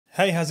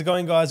Hey, how's it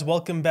going, guys?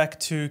 Welcome back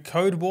to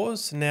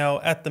CodeWars. Now,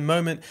 at the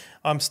moment,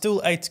 I'm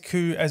still 8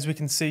 as we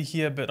can see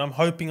here, but I'm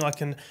hoping I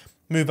can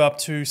move up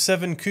to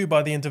 7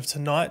 by the end of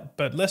tonight.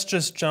 But let's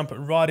just jump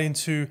right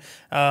into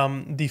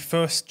the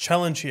first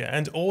challenge here.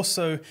 And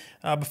also,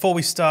 before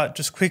we start,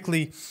 just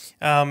quickly,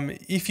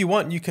 if you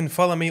want, you can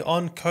follow me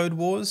on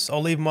CodeWars.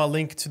 I'll leave my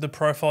link to the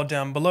profile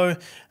down below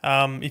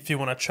if you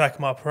want to track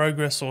my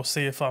progress or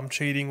see if I'm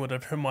cheating,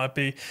 whatever it might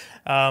be.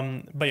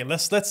 But yeah,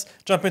 let's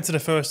jump into the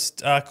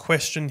first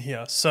question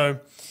here. So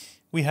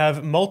we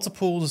have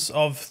multiples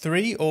of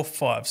 3 or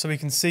 5. So we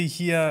can see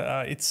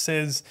here it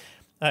says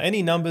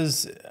any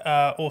numbers,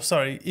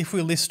 if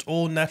we list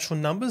all natural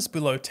numbers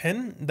below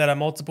 10 that are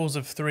multiples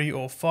of 3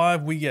 or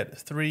 5, we get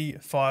 3,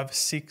 5,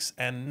 6,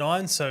 and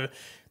 9. So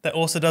that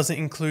also doesn't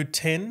include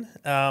 10.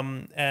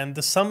 And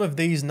the sum of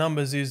these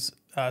numbers is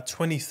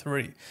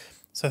 23.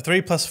 So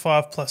 3 plus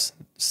 5 plus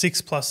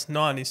 6 plus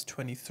 9 is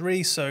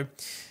 23. So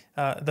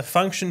the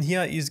function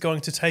here is going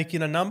to take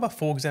in a number,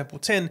 for example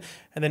 10,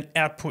 and then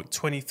output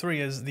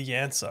 23 as the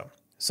answer.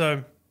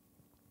 So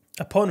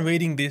upon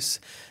reading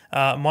this,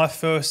 my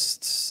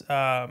first,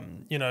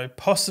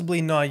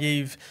 possibly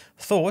naive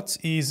thought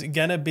is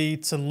going to be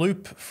to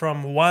loop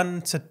from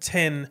 1 to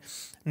 10,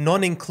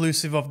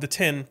 non-inclusive of the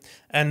 10,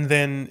 and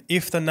then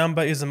if the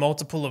number is a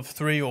multiple of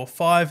 3 or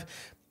 5,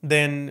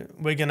 then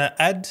we're going to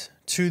add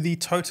to the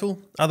total,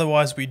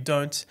 otherwise we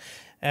don't.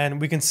 And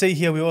we can see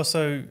here we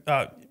also,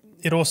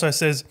 it also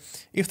says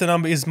if the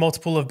number is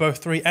multiple of both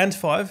 3 and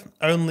 5,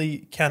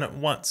 only count it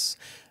once.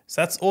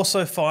 So that's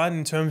also fine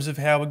in terms of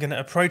how we're going to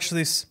approach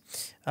this.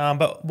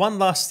 But one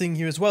last thing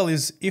here as well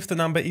is if the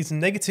number is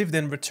negative,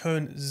 then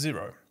return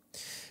 0.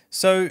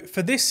 So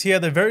for this here,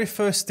 the very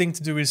first thing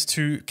to do is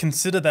to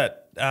consider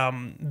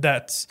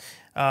that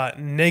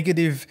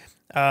negative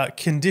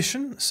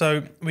condition.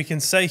 So we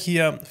can say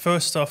here,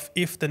 first off,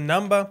 if the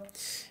number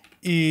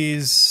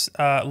is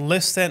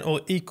less than or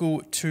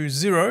equal to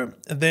 0,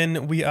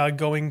 then we are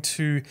going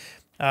to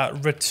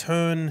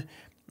return,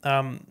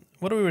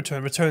 what do we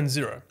return? Return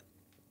 0.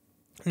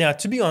 Now,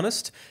 to be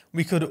honest,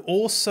 we could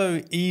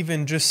also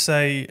even just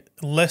say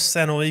less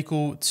than or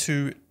equal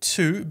to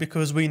 2,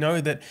 because we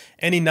know that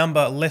any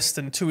number less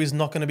than 2 is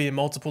not going to be a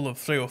multiple of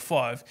 3 or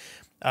 5.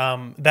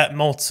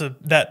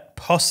 That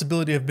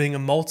possibility of being a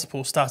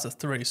multiple starts at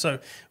 3, so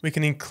we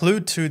can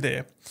include 2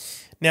 there.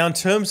 Now, in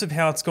terms of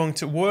how it's going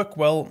to work,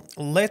 well,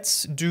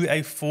 let's do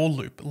a for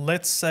loop.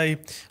 Let's say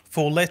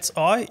for let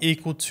I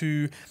equal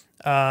to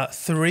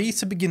 3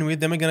 to begin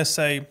with, then we're going to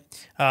say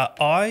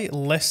I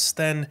less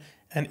than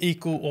and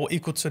equal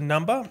to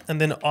number,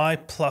 and then I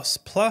plus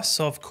plus.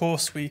 So of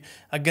course we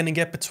are going to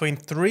get between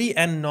 3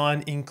 and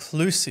 9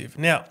 inclusive.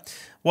 Now,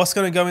 what's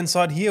going to go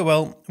inside here?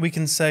 Well, we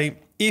can say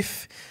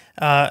if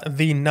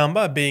the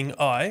number being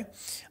I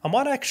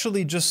might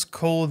actually just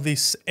call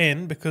this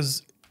n,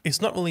 because it's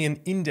not really an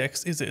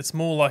index, is it? It's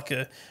more like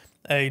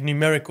a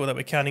numerical that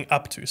we're counting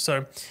up to.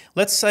 So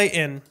let's say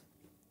n.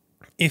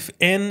 If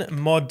n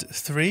mod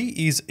 3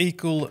 is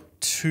equal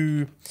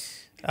to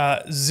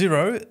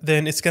 0,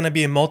 then it's going to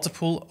be a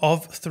multiple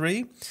of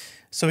 3.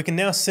 So we can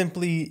now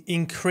simply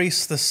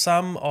increase the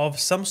sum of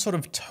some sort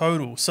of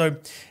total. So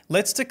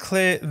let's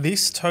declare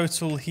this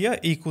total here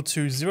equal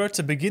to 0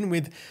 to begin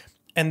with,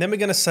 and then we're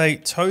going to say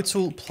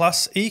total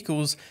plus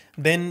equals,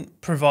 then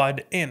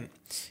provide n.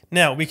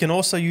 Now we can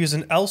also use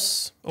an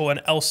else, or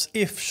an else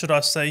if should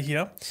I say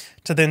here,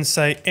 to then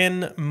say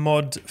n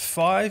mod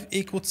 5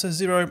 equal to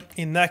 0.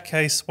 In that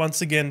case,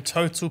 once again,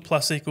 total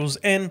plus equals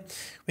n.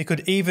 We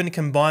could even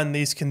combine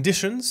these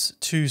conditions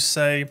to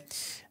say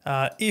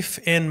if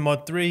n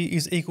mod 3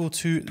 is equal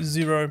to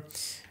 0,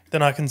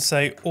 then I can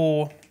say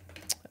or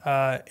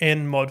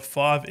n mod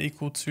 5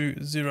 equal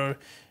to 0,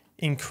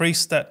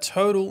 increase that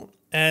total,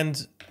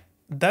 and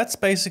that's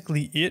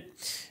basically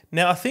it.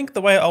 Now, I think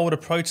the way I would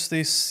approach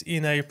this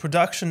in a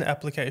production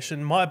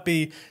application might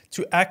be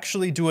to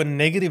actually do a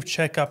negative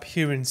checkup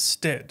here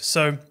instead.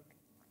 So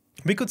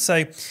we could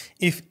say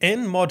if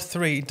n mod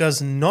 3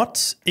 does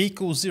not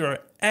equal 0,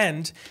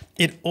 and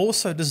it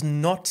also does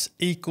not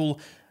equal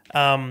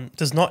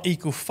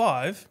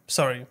 5,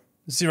 sorry,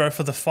 0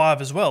 for the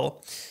 5 as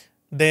well,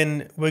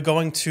 then we're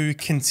going to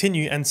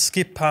continue and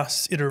skip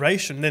past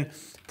iteration. Then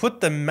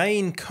put the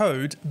main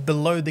code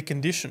below the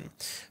condition.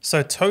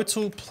 So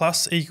total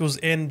plus equals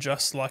n,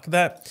 just like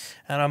that.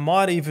 And I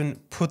might even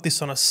put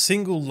this on a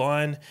single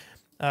line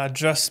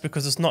just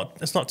because it's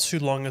not too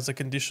long as a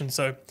condition.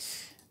 So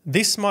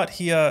this right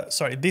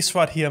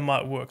here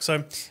might work.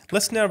 So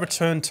let's now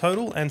return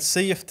total and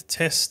see if the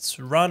tests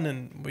run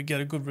and we get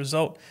a good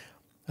result.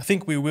 I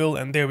think we will,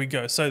 and there we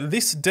go. So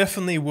this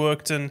definitely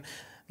worked, and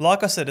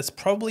like I said, it's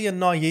probably a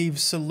naive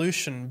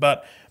solution,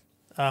 but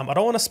I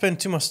don't want to spend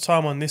too much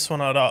time on this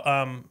one. I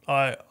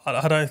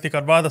don't think.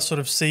 I'd rather sort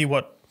of see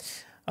what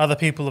other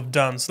people have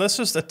done. So let's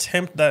just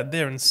attempt that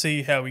there and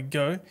see how we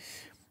go.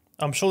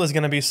 I'm sure there's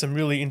going to be some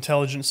really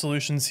intelligent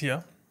solutions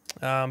here,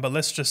 but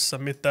let's just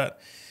submit that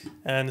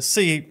and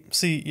see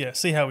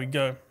how we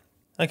go.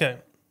 Okay,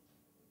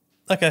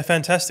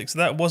 fantastic. So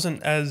that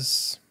wasn't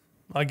as,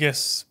 I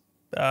guess,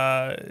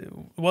 it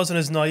wasn't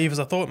as naive as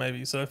I thought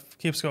maybe. So if it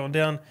keeps going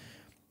down,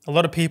 a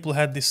lot of people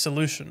had this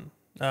solution.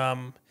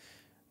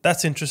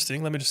 That's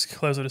interesting. Let me just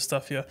close all this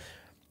stuff here.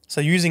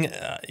 So using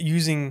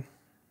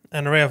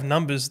an array of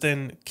numbers,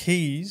 then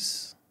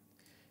keys,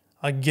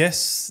 I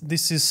guess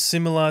this is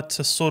similar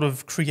to sort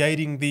of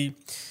creating the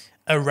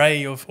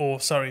array of,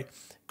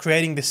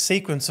 creating the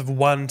sequence of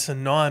 1 to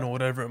 9 or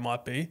whatever it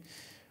might be.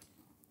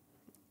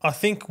 I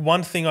think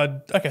one thing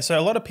so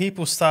a lot of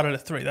people started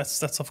at 3.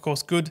 That's of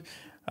course good.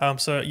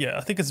 So yeah,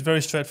 I think it's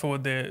very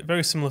straightforward there.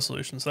 Very similar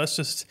solutions. So let's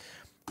just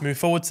move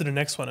forward to the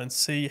next one and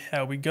see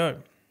how we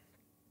go.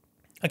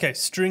 Okay,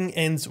 string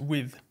ends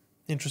with.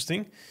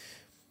 Interesting.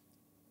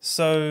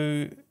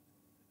 So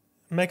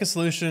make a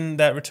solution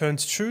that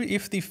returns true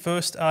if the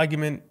first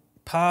argument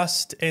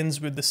passed ends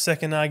with the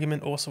second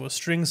argument, also a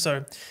string.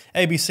 So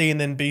ABC and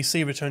then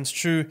BC returns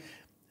true.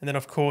 And then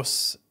of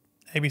course,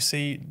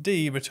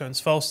 ABCD returns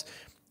false.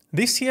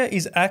 This here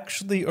is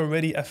actually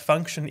already a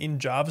function in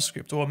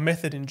JavaScript or a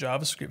method in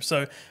JavaScript.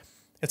 So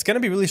it's going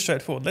to be really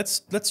straightforward.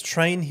 Let's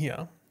train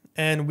here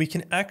and we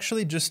can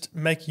actually just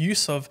make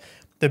use of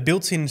the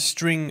built-in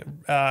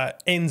string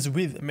ends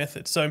with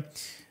method. So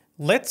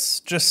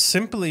let's just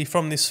simply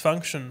from this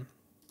function,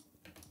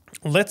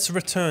 let's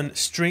return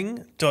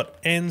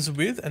string.ends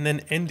with and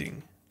then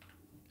ending.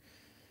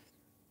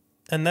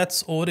 And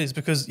that's all it is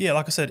because, yeah,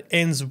 like I said,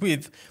 ends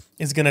with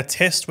is going to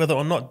test whether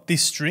or not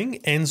this string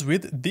ends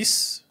with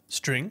this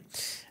string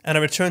and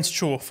it returns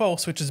true or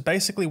false, which is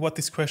basically what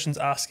this question's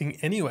asking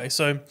anyway.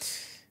 So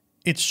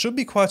it should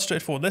be quite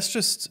straightforward.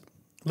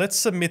 Let's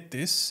submit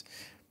this.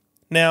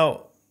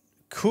 Now,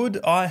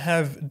 could I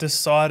have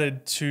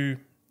decided to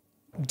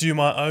do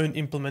my own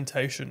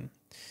implementation?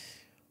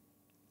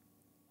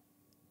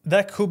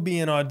 That could be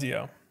an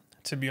idea,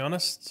 to be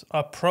honest.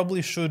 I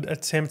probably should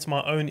attempt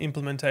my own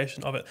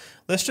implementation of it.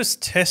 Let's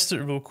just test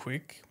it real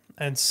quick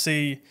and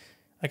see.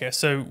 Okay,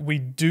 so we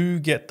do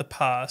get the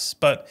pass,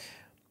 but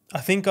I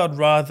think I'd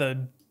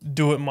rather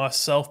do it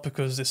myself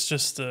because it's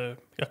just a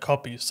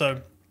copy.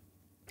 So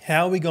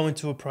how are we going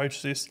to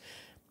approach this?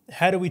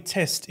 How do we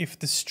test if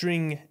the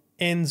string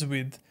ends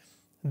with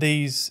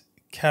these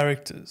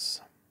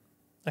characters?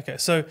 Okay,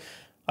 so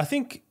I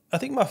think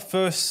my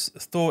first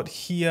thought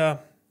here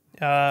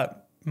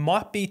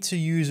might be to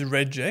use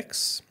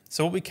regex.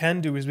 So what we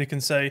can do is we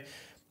can say,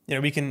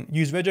 we can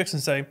use regex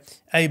and say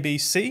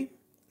ABC,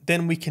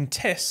 then we can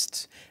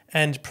test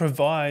and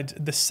provide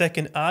the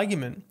second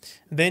argument,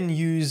 then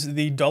use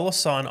the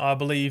 $, I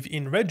believe,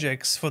 in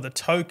regex for the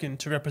token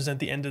to represent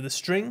the end of the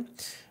string,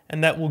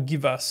 and that will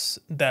give us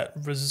that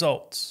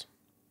result.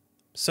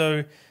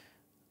 So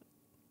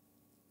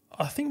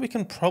I think we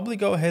can probably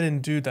go ahead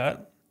and do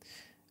that.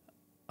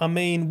 I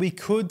mean, we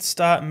could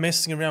start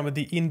messing around with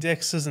the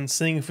indexes and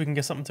seeing if we can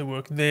get something to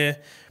work there.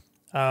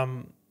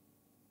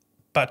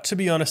 But to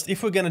be honest,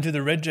 if we're going to do the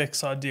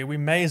regex idea, we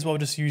may as well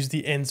just use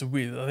the ends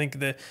with. I think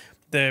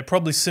they're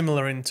probably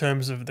similar in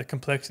terms of the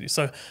complexity.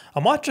 So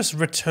I might just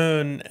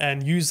return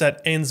and use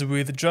that ends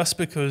with just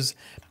because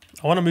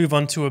I want to move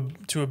on to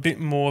a bit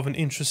more of an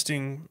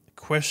interesting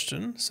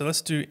question. So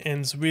let's do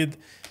ends with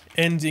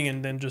ending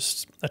and then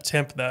just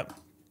attempt that.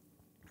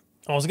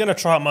 I was going to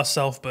try it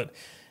myself, but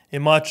it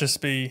might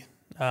just be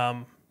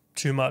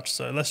too much.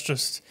 So let's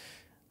just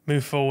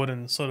move forward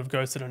and sort of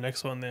go to the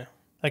next one there.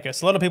 Okay,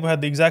 so a lot of people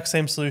had the exact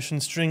same solution.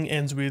 String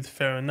ends with,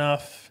 fair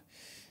enough.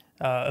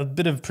 A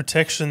bit of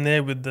protection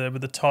there with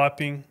the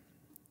typing.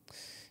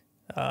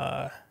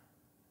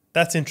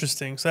 That's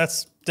interesting. So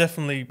that's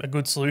definitely a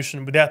good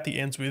solution without the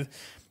ends with.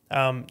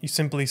 You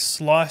simply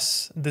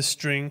slice the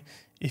string.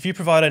 If you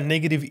provide a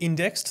negative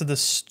index to the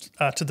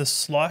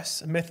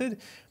slice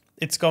method,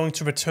 it's going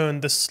to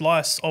return the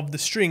slice of the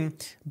string,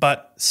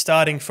 but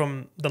starting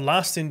from the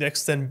last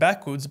index, then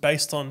backwards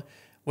based on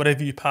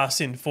whatever you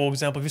pass in. For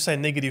example, if you say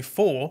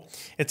 -4,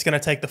 it's going to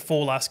take the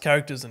 4 last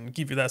characters and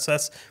give you that. So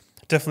that's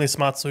definitely a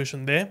smart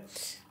solution there.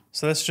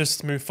 So let's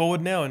just move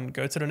forward now and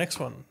go to the next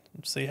one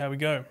and see how we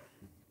go.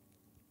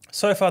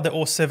 So far, they're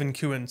all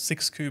 7Q and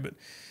 6Q, but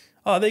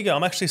oh, there you go.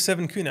 I'm actually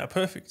 7Q now.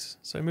 Perfect.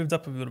 So I moved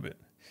up a little bit.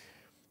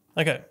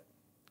 Okay.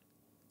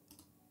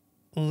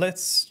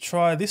 Let's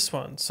try this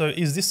one. So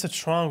is this a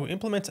triangle?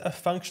 Implement a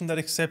function that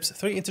accepts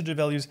 3 integer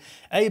values,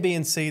 a, b,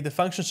 and c. The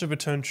function should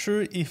return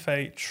true if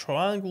a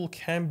triangle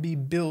can be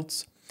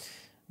built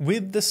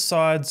with the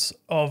sides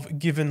of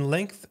given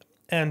length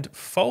and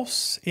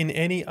false in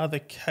any other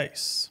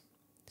case.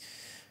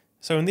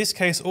 So in this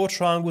case, all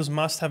triangles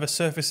must have a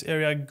surface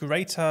area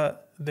greater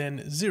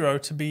than 0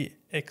 to be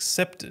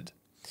accepted.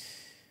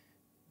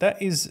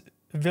 That is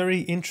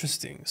very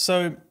interesting.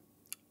 So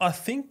I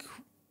think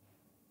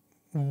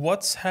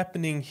what's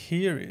happening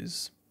here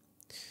is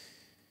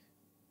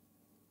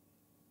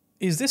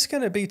this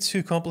going to be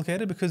too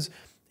complicated? Because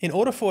in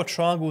order for a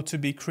triangle to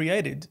be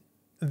created,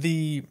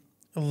 the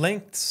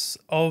lengths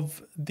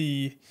of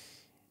the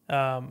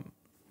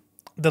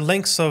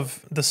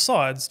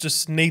sides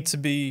just need to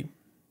be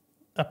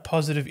a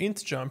positive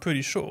integer, I'm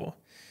pretty sure.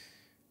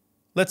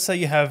 Let's say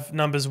you have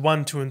numbers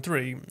 1, 2, and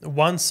 3.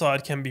 One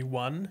side can be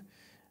 1,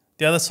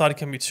 the other side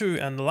can be 2,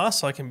 and the last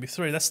side can be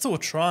 3. That's still a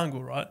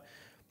triangle, right?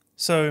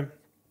 So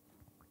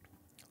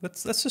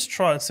let's just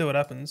try and see what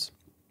happens.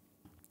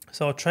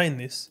 So I'll train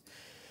this.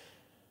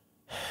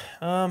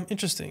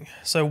 Interesting.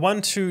 So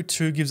 1, 2,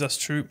 2 gives us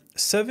true.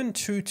 7,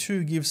 2,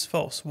 2 gives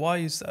false. Why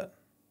is that?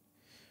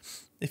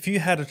 If you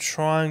had a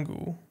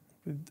triangle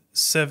with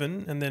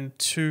 7 and then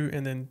 2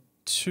 and then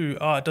 2,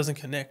 it doesn't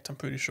connect, I'm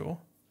pretty sure.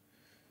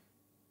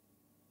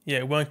 Yeah,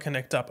 it won't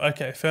connect up.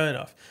 Okay, fair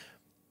enough.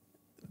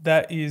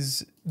 That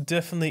is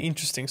definitely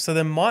interesting. So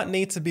there might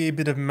need to be a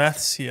bit of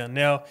maths here.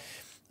 Now,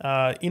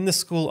 in the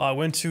school I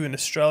went to in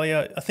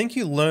Australia, I think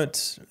you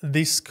learnt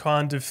this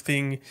kind of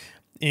thing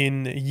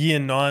in year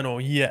 9 or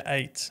year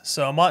 8.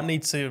 So I might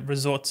need to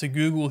resort to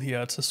Google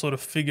here to sort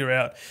of figure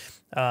out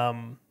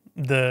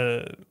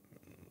the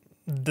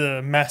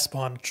maths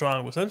behind a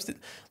triangle. So let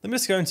me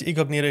just go into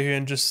incognito here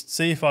and just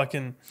see if I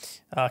can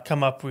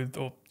come up with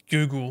or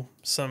Google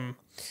some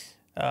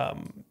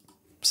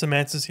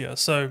answers here.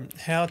 So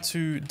how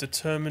to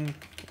determine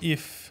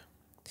if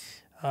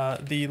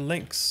the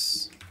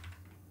lengths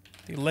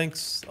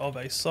of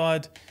a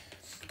side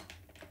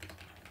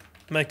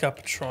make up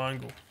a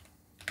triangle.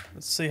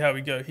 Let's see how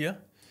we go here.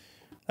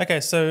 Okay,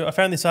 so I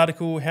found this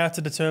article, how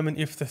to determine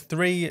if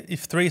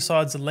three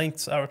sides of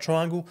lengths are a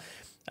triangle.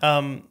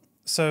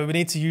 So we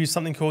need to use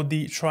something called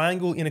the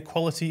triangle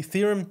inequality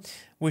theorem,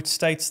 which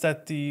states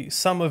that the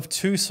sum of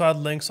 2 side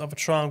lengths of a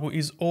triangle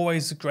is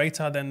always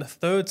greater than the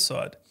third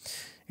side.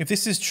 If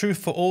this is true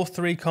for all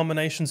 3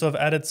 combinations of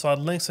added side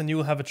lengths, then you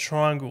will have a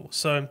triangle.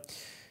 So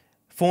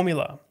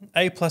formula,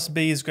 A plus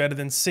B is greater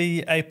than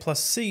C, A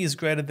plus C is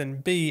greater than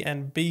B,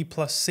 and B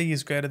plus C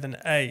is greater than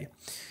A.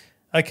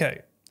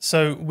 Okay,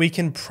 so we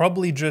can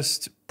probably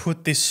just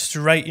put this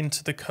straight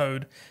into the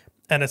code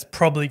and it's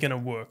probably going to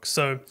work.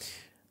 So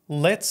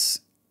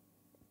let's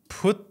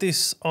put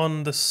this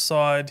on the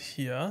side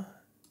here,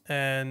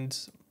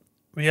 and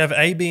we have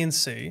A, B, and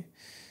C.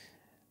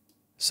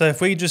 So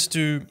if we just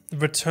do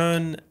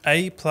return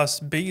A plus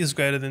B is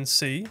greater than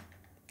C,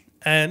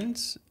 and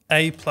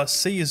A plus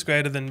C is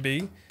greater than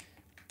B,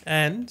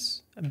 and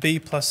B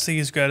plus C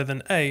is greater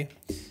than A,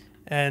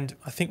 and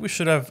I think we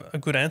should have a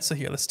good answer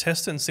here. Let's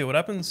test it and see what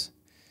happens.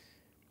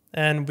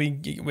 And we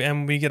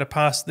get a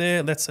pass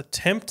there. Let's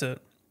attempt it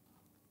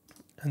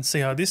and see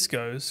how this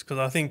goes, because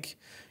I think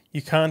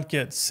you can't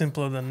get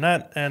simpler than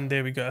that. And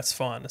there we go. That's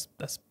fine.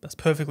 That's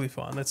perfectly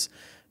fine. Let's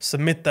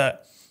submit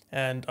that,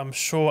 and I'm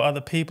sure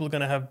other people are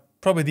going to have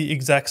probably the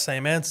exact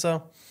same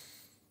answer,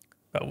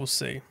 but we'll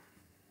see.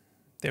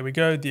 There we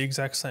go. The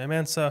exact same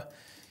answer.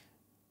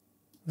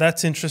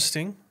 That's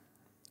interesting.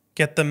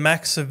 Get the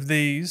max of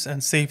these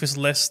and see if it's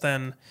less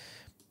than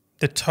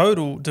the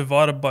total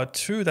divided by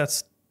 2.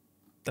 That's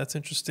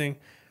interesting.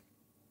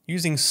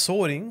 Using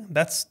sorting,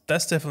 that's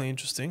definitely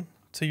interesting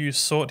to use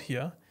sort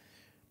here.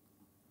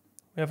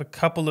 We have a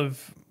couple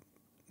of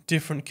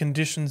different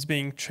conditions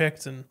being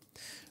checked and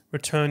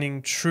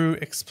returning true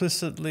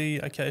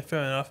explicitly. Okay,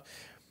 fair enough.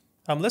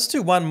 Let's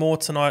do one more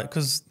tonight,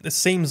 because it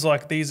seems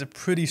like these are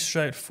pretty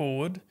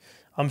straightforward.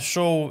 I'm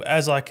sure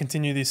as I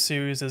continue this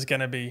series, there's going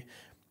to be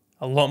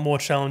a lot more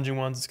challenging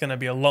ones. It's going to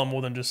be a lot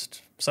more than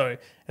just, sorry,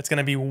 it's going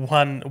to be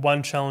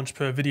one challenge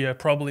per video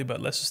probably,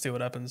 but let's just see what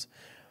happens.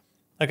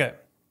 Okay,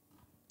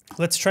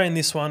 let's train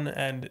this one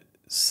and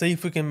see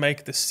if we can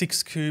make the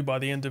 6th coup by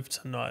the end of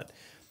tonight.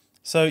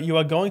 So you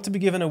are going to be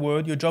given a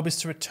word. Your job is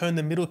to return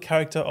the middle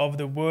character of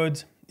the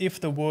word. If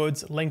the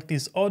word's length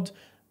is odd,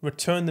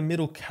 return the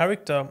middle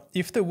character.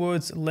 If the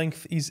word's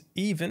length is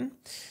even,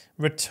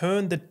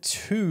 return the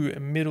 2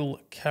 middle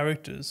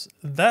characters.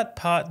 That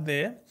part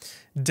there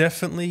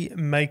definitely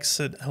makes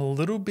it a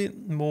little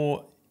bit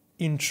more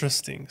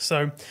interesting.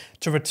 So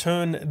to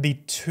return the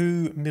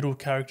 2 middle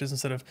characters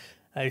instead of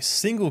a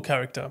single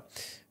character.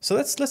 So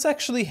let's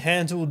actually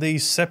handle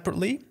these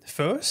separately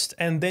first,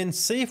 and then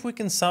see if we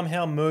can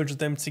somehow merge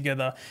them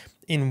together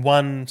in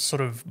one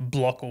sort of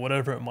block or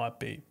whatever it might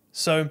be.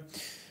 So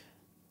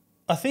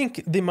I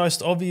think the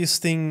most obvious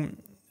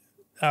thing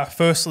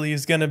firstly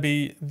is going to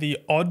be the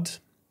odd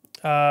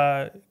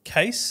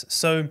case.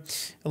 So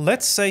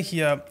let's say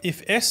here,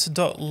 if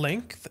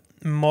s.length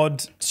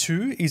mod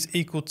 2 is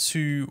equal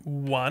to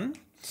 1,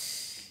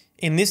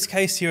 in this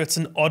case here it's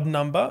an odd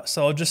number,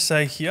 so I'll just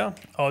say here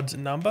odd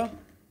number,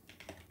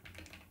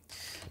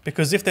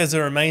 because if there's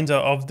a remainder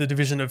of the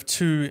division of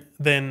 2,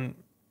 then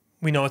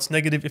we know it's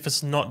negative. If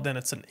it's not, then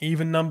it's an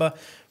even number.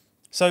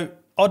 So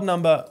odd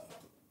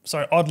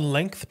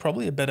length,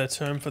 probably a better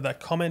term for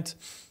that comment.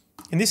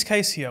 In this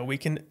case here, we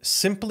can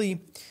simply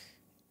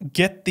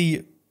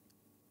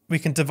we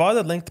can divide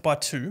the length by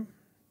 2.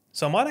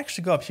 So I might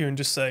actually go up here and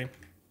just say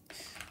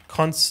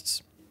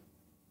const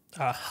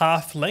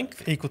half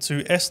length equal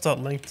to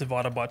s.length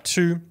divided by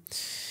 2.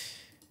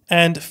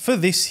 And for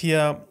this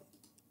here,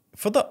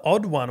 for the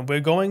odd one, we're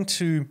going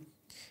to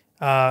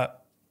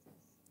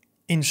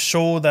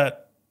ensure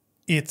that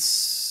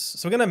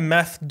so we're going to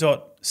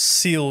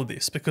math.seal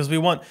this, because we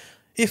want,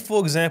 if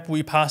for example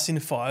we pass in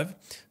 5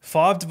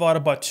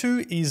 divided by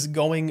 2 is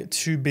going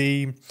to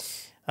be,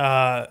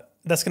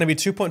 that's going to be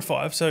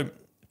 2.5. So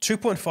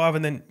 2.5,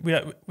 and then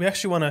we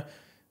actually want to,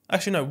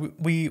 actually no,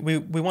 we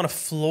want to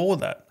floor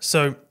that.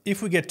 So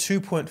if we get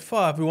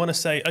 2.5, we want to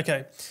say,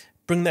 okay,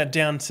 bring that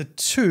down to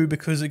 2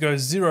 because it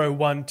goes 0,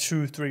 1,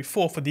 2, 3,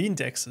 4 for the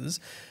indexes.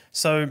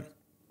 So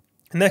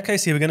in that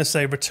case here, we're going to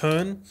say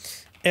return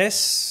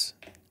s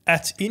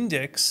at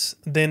index,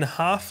 then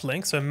half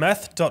length, so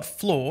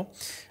math.floor,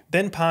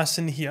 then pass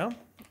in here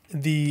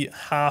the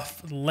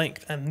half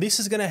length. And this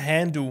is going to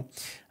handle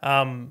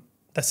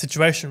that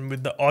situation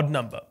with the odd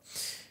number.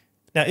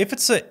 Now, if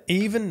it's an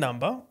even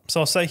number,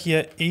 so I'll say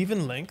here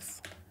even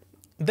length,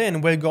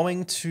 then we're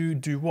going to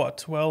do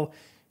what? Well,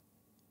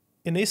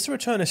 it needs to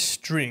return a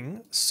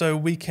string, so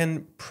we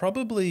can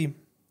probably,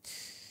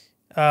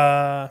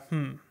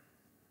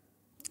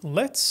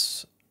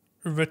 let's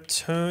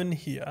return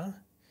here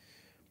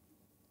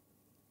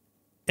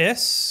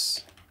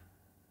s,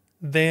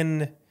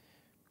 then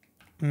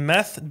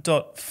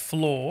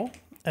math.floor,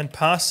 and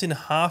pass in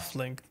half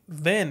length,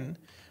 then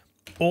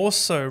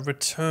also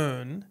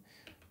return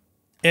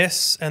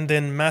s and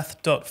then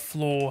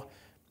math.floor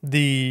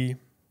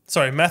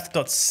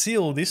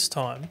math.seal this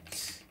time,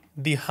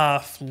 the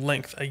half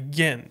length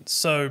again.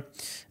 So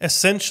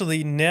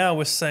essentially now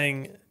we're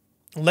saying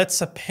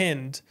let's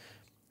append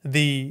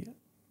the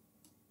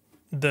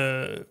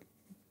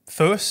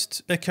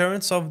first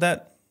occurrence of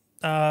that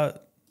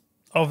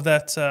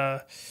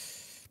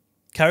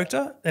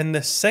character and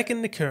the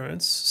second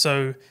occurrence,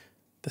 so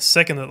the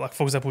second, like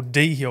for example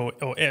D here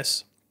or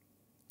S,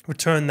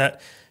 return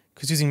that,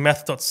 because using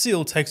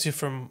math.seal takes you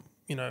from,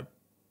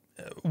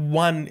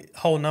 one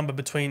whole number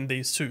between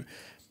these two.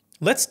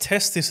 Let's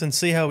test this and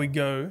see how we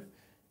go.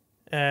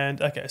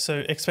 And okay,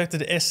 so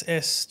expected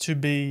SS to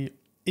be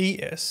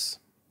ES.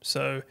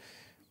 So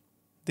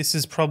this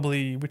is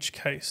probably which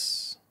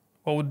case?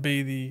 What would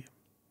be the,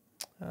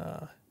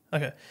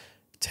 okay,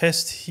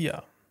 test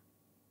here.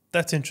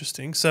 That's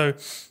interesting. So,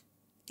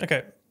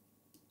 okay,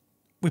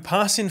 we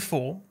pass in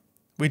 4,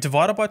 we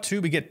divide it by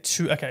 2, we get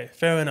 2. Okay,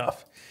 fair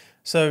enough.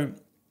 So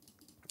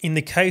in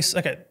the case,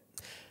 okay,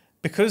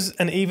 because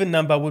an even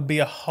number would be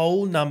a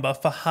whole number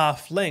for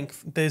half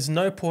length, there's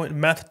no point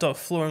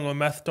math.flooring or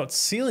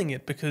math.sealing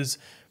it because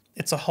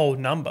it's a whole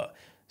number.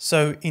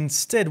 So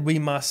instead we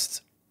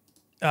must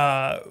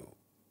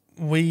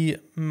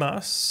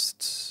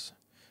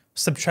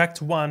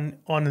subtract 1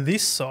 on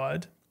this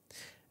side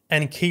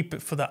and keep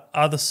it for the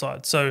other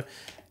side. So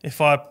if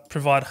I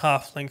provide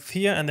half length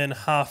here and then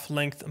half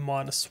length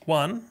minus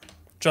 1,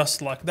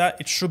 just like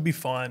that, it should be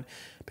fine.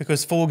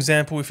 Because for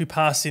example, if you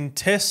pass in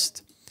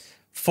test,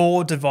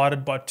 4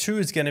 divided by 2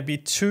 is going to be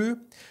 2.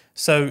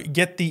 So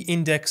get the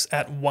index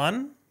at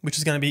 1, which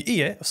is going to be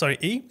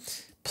E,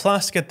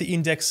 plus get the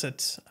index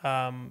at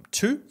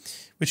 2,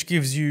 which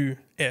gives you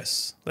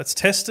S. Let's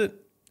test it,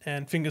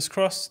 and fingers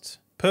crossed,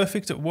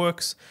 perfect, it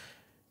works.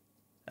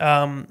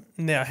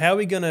 Now, how are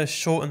we going to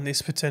shorten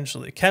this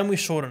potentially? Can we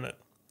shorten it?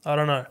 I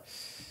don't know.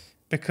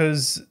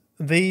 Because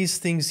these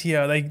things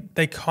here,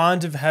 they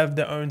kind of have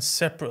their own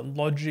separate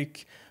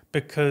logic,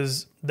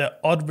 because the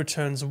odd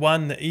returns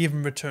 1, the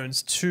even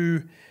returns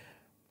 2.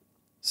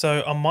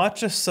 So I might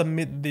just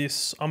submit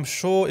this. I'm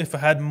sure if I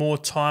had more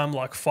time,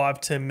 like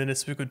 5-10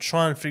 minutes, we could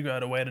try and figure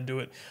out a way to do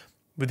it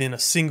within a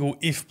single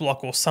if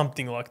block or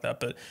something like that.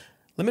 But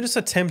let me just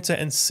attempt it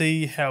and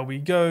see how we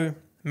go.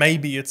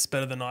 Maybe it's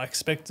better than I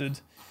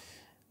expected.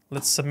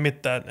 Let's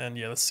submit that and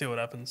yeah, let's see what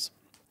happens.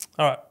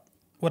 All right,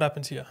 what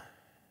happened here?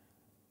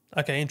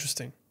 Okay,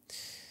 interesting.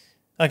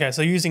 Okay,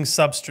 so using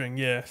substring,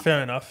 yeah,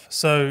 fair enough.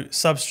 So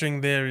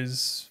substring there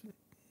is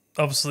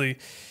obviously,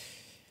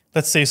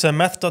 let's see, so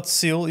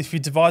math.seal, if you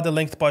divide the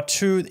length by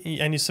 2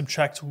 and you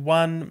subtract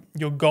 1,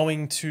 you're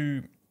going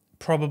to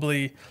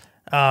probably,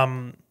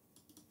 in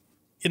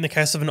the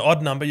case of an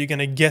odd number, you're going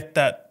to get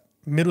that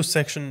middle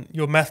section,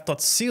 your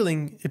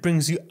math.sealing, it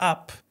brings you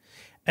up,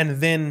 and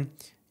then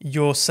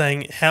you're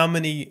saying how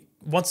many,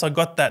 once I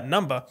got that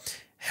number,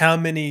 how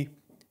many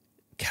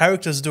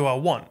characters do I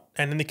want?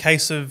 And in the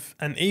case of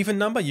an even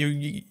number,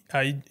 you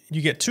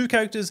get 2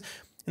 characters.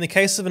 In the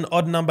case of an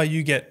odd number,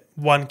 you get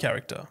 1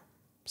 character.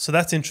 So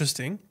that's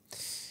interesting.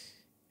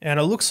 And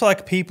it looks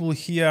like people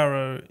here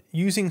are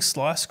using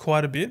slice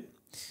quite a bit.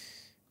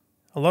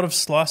 A lot of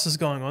slices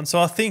going on.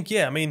 So I think,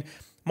 yeah, I mean,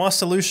 my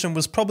solution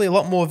was probably a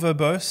lot more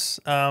verbose.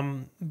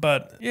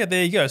 But yeah,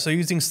 there you go. So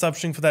using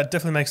substring for that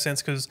definitely makes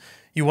sense because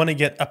you want to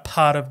get a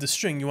part of the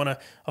string. You want to,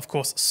 of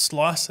course,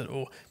 slice it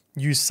or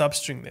use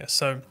substring there.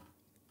 So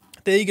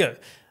there you go.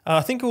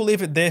 I think we'll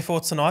leave it there for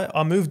tonight.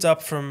 I moved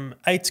up from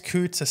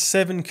 8ku to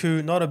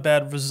 7ku, not a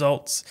bad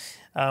results.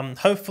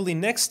 Hopefully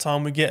next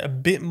time we get a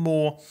bit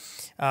more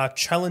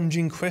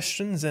challenging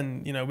questions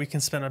and we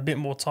can spend a bit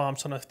more time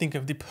trying to think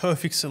of the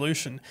perfect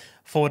solution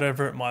for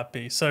whatever it might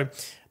be. So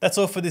that's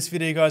all for this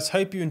video, guys.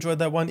 Hope you enjoyed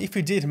that one. If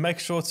you did, make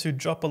sure to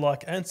drop a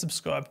like and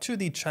subscribe to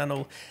the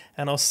channel,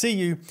 and I'll see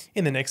you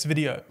in the next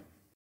video.